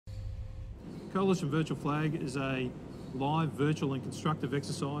Coalition Virtual Flag is a live, virtual and constructive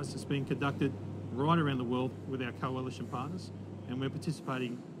exercise that's being conducted right around the world with our coalition partners, and we're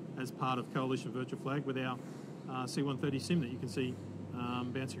participating as part of Coalition Virtual Flag with our C-130 sim that you can see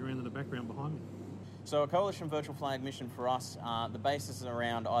bouncing around in the background behind me. So a Coalition Virtual Flag mission for us, the basis is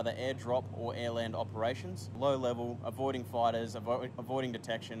around either air drop or air land operations, low level, avoiding fighters, avoiding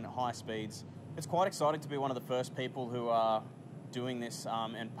detection, high speeds. It's quite exciting to be one of the first people who are doing this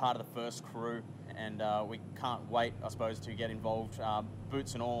and part of the first crew, and we can't wait, I suppose, to get involved,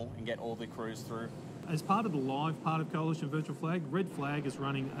 boots and all, and get all the crews through. As part of the live part of Coalition Virtual Flag, Red Flag is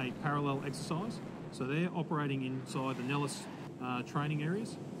running a parallel exercise. So they're operating inside the Nellis training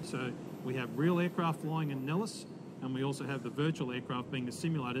areas. So we have real aircraft flying in Nellis, and we also have the virtual aircraft being the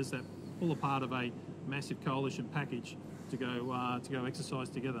simulators that all are part of a massive coalition package to go exercise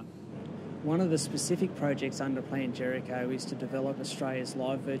together. One of the specific projects under Plan Jericho is to develop Australia's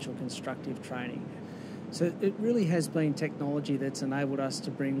live virtual constructive training. So it really has been technology that's enabled us to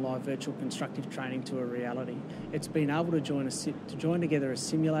bring live virtual constructive training to a reality. It's been able to join together a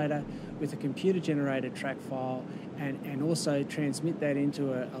simulator with a computer-generated track file and also transmit that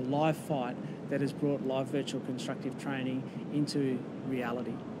into a live fight that has brought live virtual constructive training into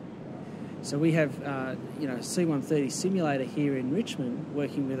reality. So we have C-130 simulator here in Richmond,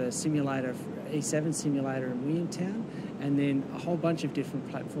 working with a simulator, E7 simulator in Williamtown, and then a whole bunch of different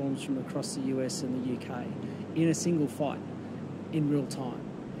platforms from across the US and the UK in a single fight in real time.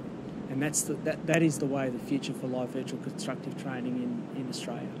 And that is the way of the future for live virtual constructive training in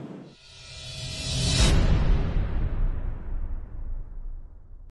Australia.